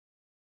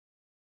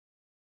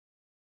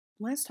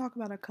let's talk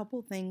about a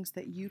couple things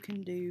that you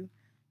can do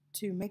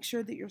to make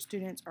sure that your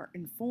students are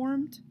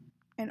informed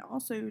and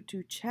also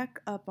to check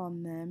up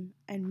on them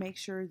and make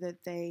sure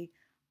that they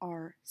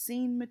are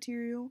seeing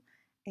material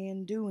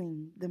and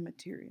doing the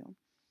material.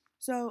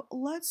 So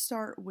let's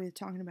start with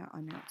talking about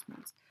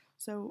announcements.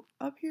 So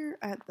up here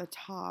at the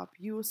top,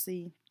 you will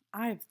see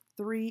I have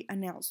 3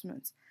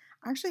 announcements.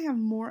 I actually have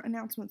more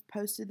announcements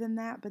posted than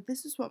that, but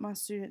this is what my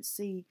students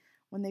see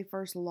when they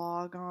first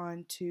log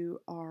on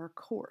to our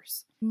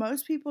course.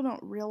 Most people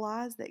don't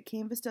realize that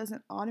Canvas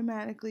doesn't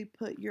automatically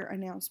put your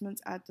announcements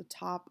at the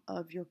top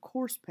of your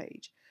course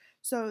page.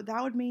 So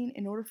that would mean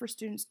in order for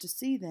students to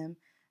see them,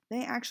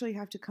 they actually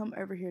have to come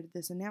over here to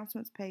this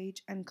announcements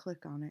page and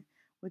click on it,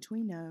 which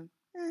we know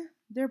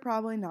they're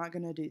probably not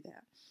going to do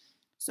that.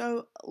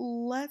 So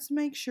let's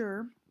make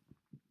sure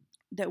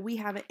that we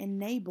have it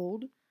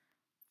enabled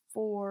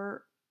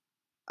for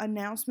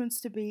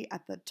announcements to be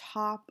at the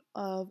top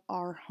of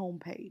our home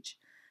page.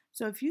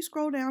 So if you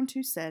scroll down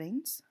to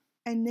settings,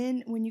 and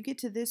then when you get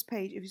to this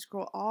page, if you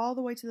scroll all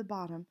the way to the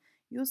bottom,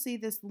 you'll see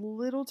this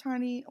little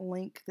tiny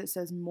link that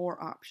says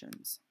more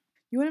options.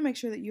 You want to make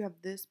sure that you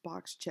have this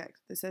box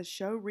checked that says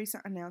show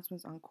recent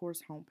announcements on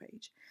course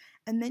homepage.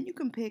 And then you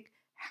can pick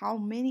how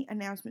many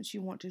announcements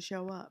you want to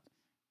show up.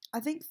 I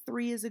think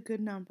 3 is a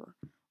good number.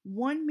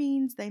 1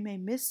 means they may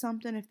miss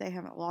something if they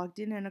haven't logged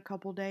in a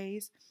couple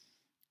days.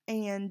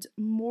 And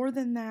more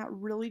than that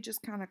really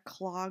just kind of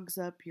clogs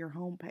up your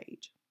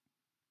homepage.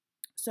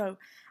 So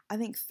I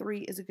think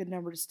 3 is a good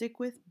number to stick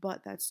with,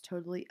 but that's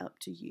totally up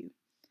to you.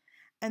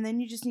 And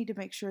then you just need to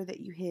make sure that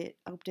you hit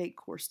update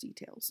course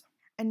details.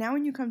 And now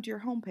when you come to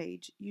your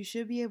homepage, you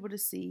should be able to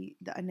see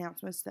the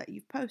announcements that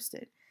you've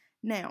posted.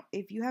 Now,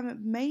 if you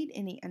haven't made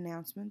any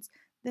announcements,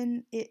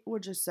 then it will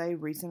just say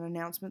recent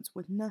announcements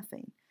with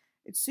nothing.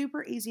 It's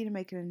super easy to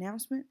make an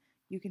announcement.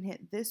 You can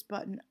hit this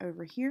button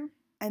over here,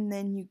 and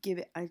then you give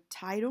it a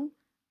title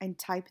and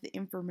type the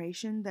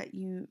information that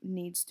you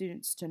need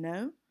students to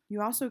know.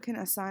 You also can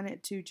assign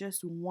it to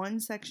just one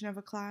section of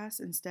a class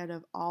instead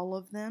of all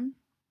of them.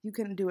 You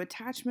can do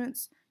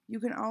attachments. You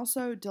can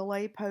also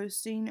delay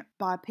posting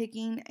by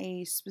picking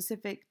a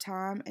specific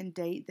time and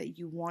date that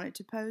you want it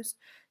to post.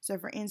 So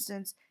for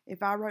instance,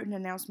 if I wrote an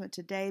announcement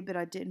today but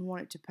I didn't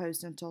want it to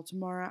post until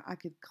tomorrow, I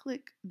could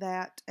click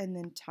that and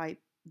then type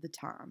the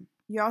time.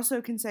 You also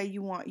can say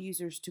you want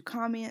users to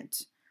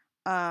comment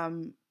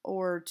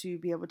or to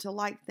be able to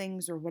like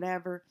things or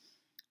whatever.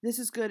 This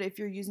is good if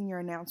you're using your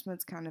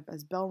announcements kind of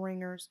as bell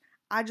ringers.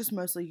 I just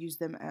mostly use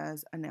them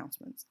as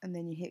announcements. And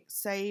then you hit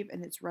save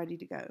and it's ready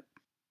to go.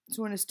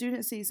 So when a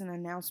student sees an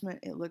announcement,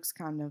 it looks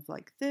kind of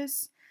like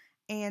this.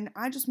 And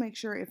I just make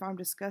sure if I'm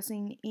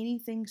discussing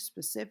anything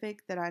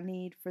specific that I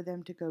need for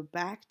them to go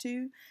back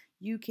to,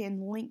 you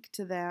can link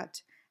to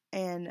that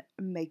and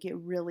make it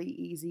really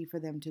easy for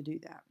them to do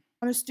that.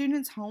 On a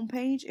student's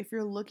homepage, if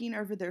you're looking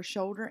over their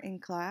shoulder in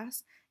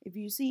class, if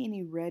you see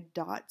any red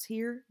dots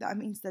here, that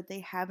means that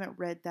they haven't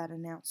read that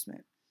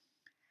announcement.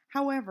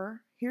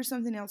 However, here's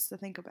something else to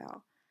think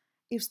about.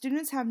 If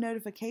students have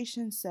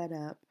notifications set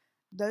up,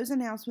 those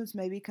announcements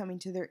may be coming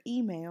to their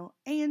email,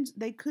 and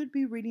they could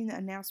be reading the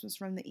announcements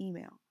from the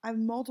email. I have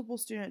multiple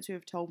students who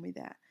have told me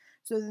that.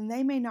 So then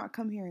they may not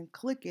come here and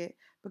click it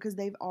because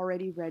they've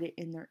already read it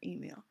in their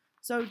email.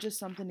 So just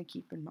something to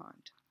keep in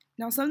mind.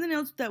 Now, something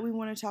else that we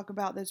want to talk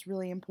about that's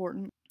really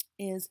important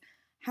is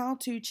how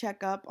to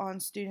check up on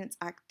students'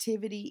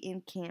 activity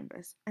in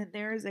Canvas. And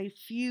there's a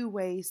few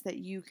ways that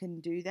you can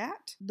do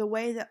that. The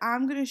way that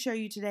I'm going to show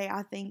you today,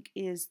 I think,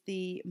 is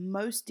the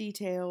most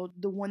detailed,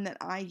 the one that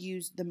I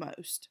use the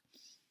most.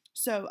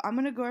 So I'm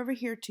going to go over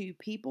here to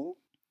People,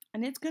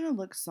 and it's going to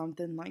look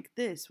something like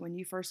this when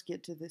you first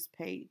get to this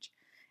page.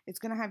 It's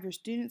going to have your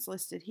students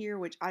listed here,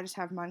 which I just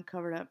have mine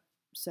covered up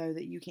so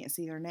that you can't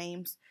see their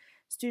names.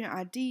 Student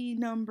ID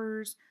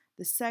numbers,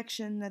 the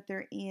section that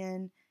they're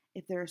in.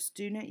 If they're a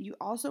student, you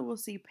also will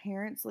see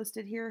parents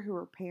listed here who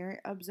are parent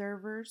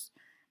observers.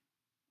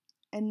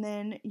 And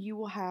then you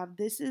will have,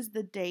 this is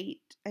the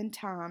date and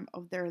time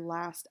of their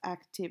last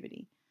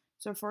activity.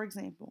 So for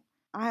example,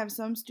 I have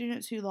some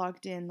students who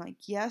logged in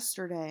like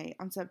yesterday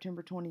on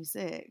September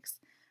 26th,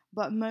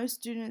 but most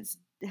students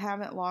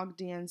haven't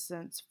logged in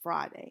since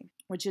Friday,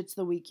 which it's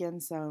the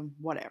weekend, so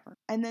whatever.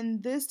 And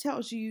then this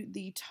tells you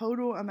the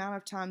total amount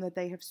of time that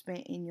they have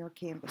spent in your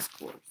Canvas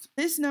course.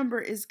 This number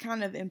is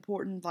kind of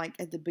important like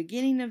at the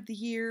beginning of the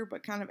year,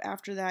 but kind of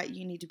after that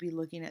you need to be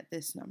looking at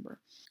this number.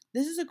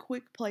 This is a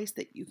quick place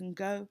that you can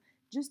go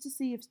just to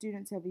see if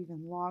students have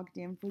even logged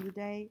in for the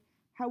day.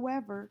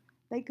 However,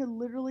 they could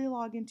literally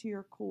log into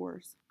your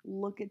course,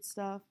 look at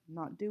stuff,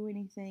 not do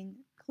anything,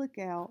 click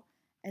out,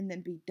 and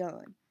then be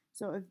done.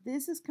 So if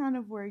this is kind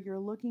of where you're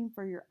looking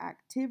for your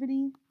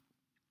activity,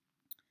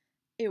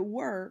 it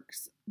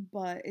works,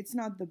 but it's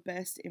not the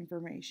best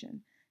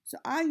information. So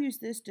I use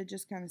this to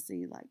just kind of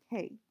see like,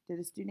 hey, did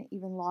a student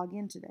even log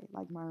in today?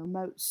 Like my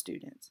remote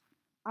students.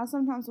 I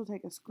sometimes will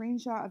take a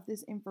screenshot of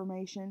this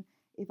information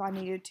if I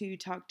needed to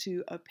talk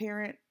to a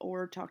parent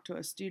or talk to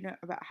a student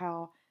about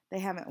how they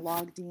haven't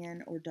logged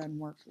in or done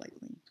work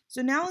lately.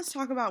 So now let's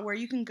talk about where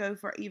you can go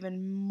for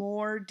even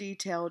more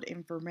detailed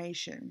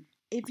information.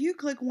 If you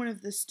click one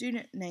of the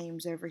student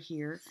names over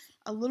here,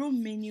 a little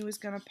menu is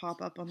going to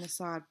pop up on the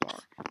sidebar.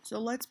 So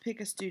let's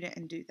pick a student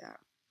and do that.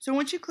 So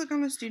once you click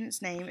on the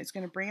student's name, it's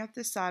going to bring up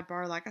this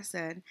sidebar, like I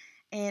said,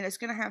 and it's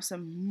going to have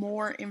some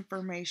more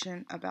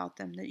information about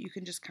them that you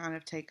can just kind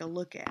of take a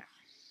look at.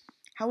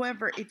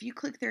 However, if you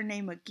click their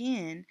name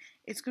again,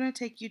 it's going to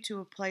take you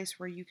to a place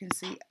where you can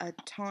see a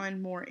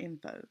ton more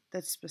info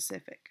that's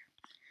specific.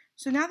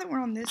 So now that we're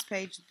on this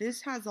page,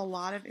 this has a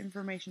lot of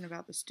information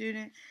about the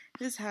student.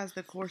 This has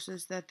the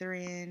courses that they're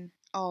in,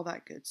 all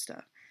that good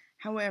stuff.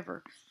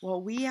 However,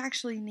 what we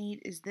actually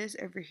need is this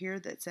over here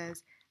that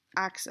says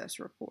Access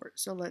Report.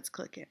 So let's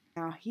click it.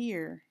 Now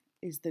here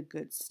is the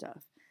good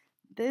stuff.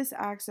 This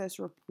Access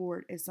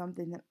Report is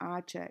something that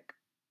I check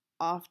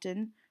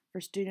often for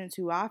students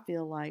who I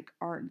feel like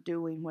aren't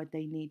doing what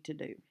they need to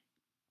do.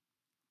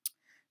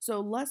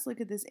 So let's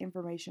look at this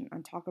information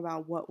and talk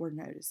about what we're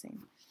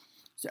noticing.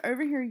 So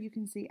over here you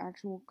can see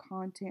actual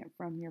content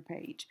from your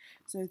page.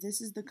 So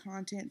this is the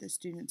content the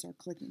students are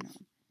clicking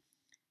on.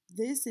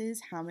 This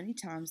is how many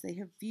times they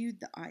have viewed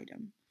the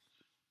item.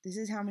 This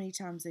is how many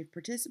times they've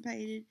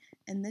participated,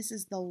 and this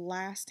is the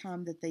last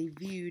time that they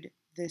viewed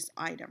this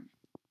item.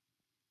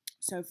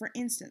 So for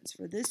instance,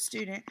 for this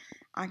student,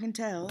 I can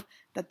tell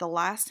that the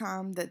last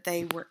time that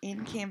they were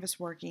in Canvas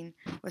working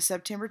was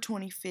September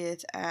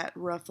 25th at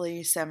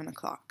roughly 7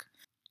 o'clock.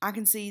 I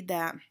can see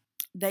that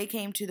they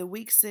came to the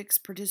week 6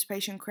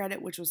 participation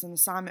credit, which was an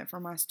assignment for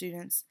my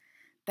students.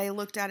 They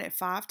looked at it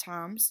 5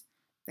 times.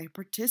 They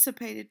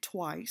participated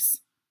twice,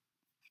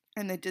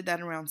 and they did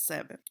that around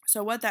 7.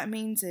 So what that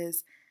means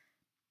is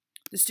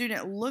the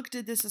student looked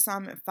at this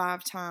assignment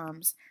 5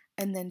 times,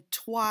 and then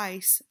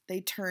twice they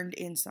turned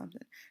in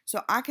something.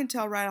 So I can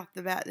tell right off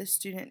the bat this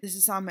student this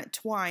assignment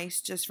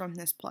twice just from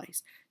this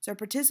place. So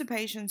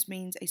participations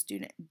means a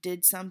student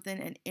did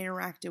something and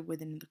interacted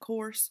within the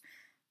course.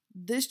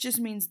 This just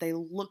means they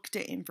looked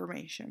at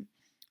information.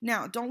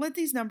 Now, don't let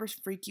these numbers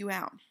freak you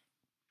out,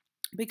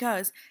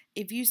 because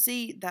if you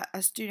see that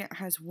a student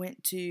has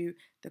went to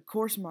the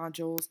course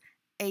modules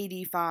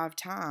 85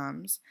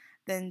 times,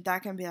 then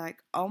that can be like,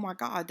 oh my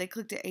God, they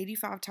clicked it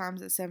 85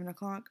 times at 7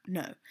 o'clock.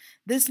 No,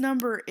 this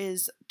number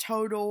is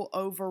total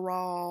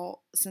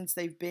overall since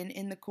they've been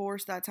in the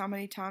course. That's how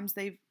many times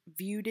they've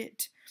viewed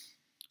it.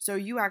 So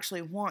you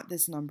actually want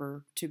this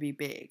number to be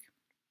big.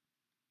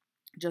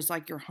 Just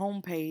like your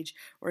home page,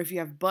 or if you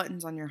have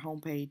buttons on your home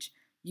page,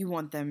 you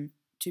want them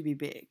to be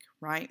big,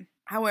 right?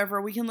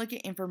 However, we can look at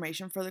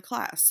information for the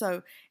class.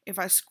 So if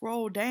I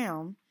scroll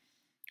down,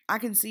 I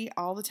can see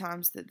all the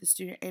times that the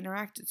student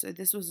interacted. So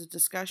this was a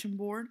discussion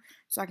board,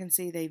 so I can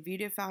see they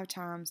viewed it 5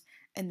 times,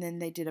 and then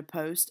they did a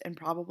post and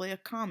probably a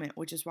comment,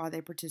 which is why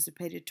they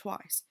participated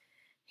twice.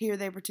 Here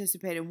they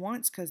participated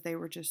once because they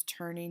were just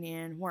turning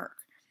in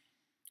work.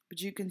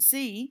 But you can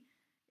see,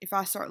 if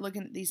I start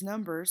looking at these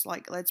numbers,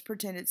 like let's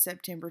pretend it's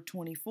September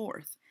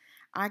 24th.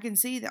 I can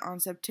see that on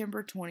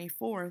September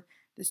 24th,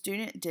 the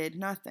student did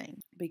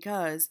nothing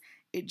because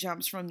it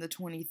jumps from the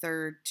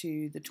 23rd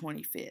to the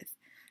 25th.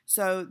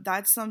 So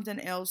that's something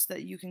else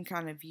that you can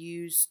kind of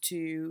use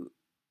to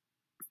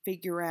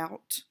figure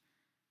out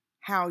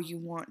how you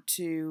want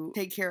to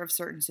take care of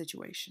certain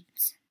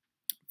situations.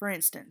 For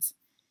instance,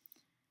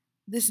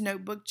 this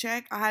notebook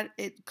check,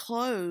 it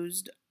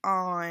closed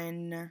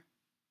on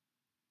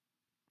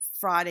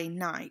Friday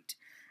night,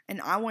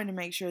 and I wanted to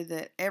make sure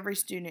that every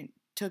student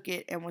took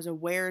it and was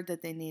aware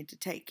that they needed to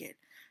take it.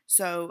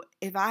 So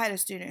if I had a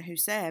student who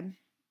said,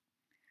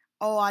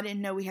 oh, I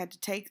didn't know we had to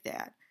take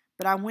that,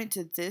 but I went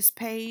to this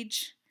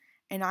page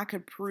and I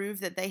could prove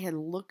that they had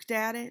looked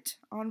at it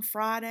on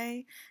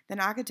Friday,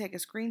 then I could take a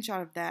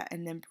screenshot of that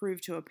and then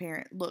prove to a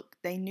parent, look,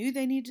 they knew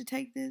they needed to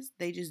take this,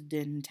 they just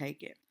didn't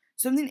take it.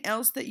 Something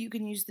else that you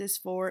can use this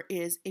for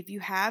is if you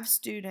have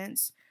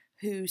students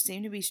who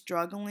seem to be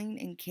struggling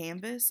in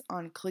Canvas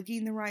on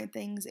clicking the right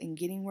things and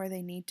getting where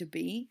they need to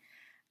be,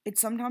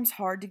 it's sometimes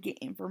hard to get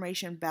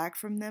information back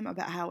from them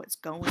about how it's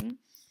going.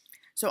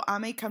 So I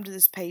may come to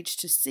this page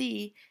to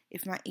see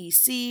if my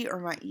EC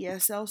or my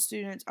ESL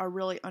students are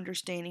really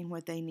understanding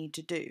what they need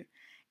to do.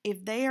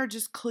 If they are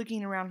just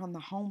clicking around on the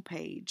home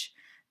page,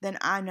 then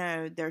I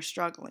know they're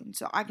struggling.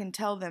 So I can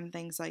tell them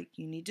things like,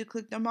 you need to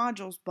click the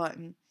modules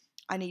button.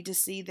 I need to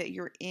see that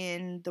you're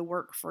in the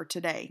work for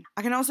today.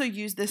 I can also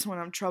use this when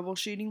I'm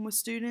troubleshooting with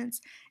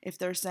students. If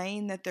they're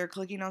saying that they're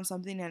clicking on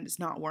something and it's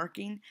not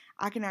working,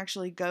 I can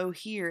actually go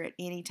here at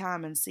any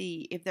time and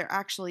see if they're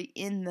actually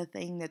in the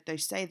thing that they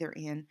say they're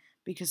in,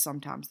 because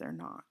sometimes they're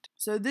not.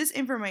 So this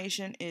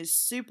information is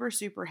super,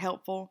 super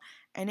helpful,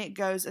 and it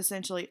goes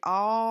essentially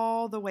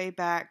all the way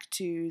back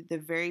to the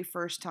very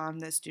first time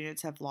that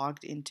students have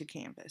logged into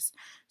Canvas.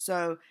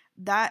 So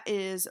that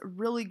is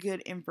really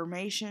good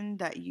information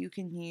that you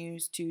can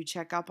use to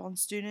check up on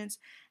students,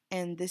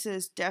 and this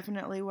is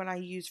definitely what I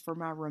use for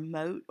my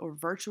remote or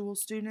virtual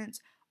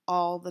students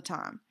all the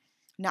time.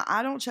 Now,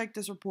 I don't check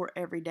this report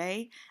every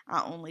day.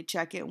 I only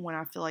check it when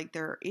I feel like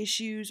there are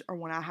issues or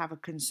when I have a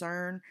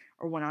concern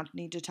or when I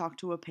need to talk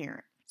to a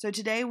parent. So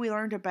today we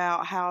learned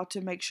about how to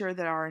make sure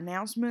that our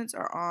announcements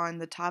are on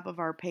the top of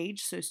our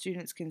page so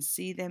students can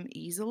see them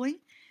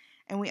easily.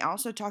 And we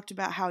also talked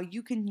about how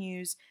you can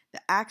use the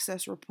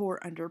access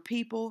report under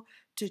people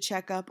to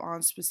check up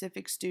on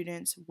specific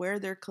students, where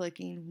they're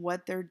clicking,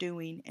 what they're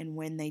doing, and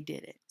when they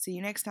did it. See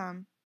you next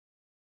time.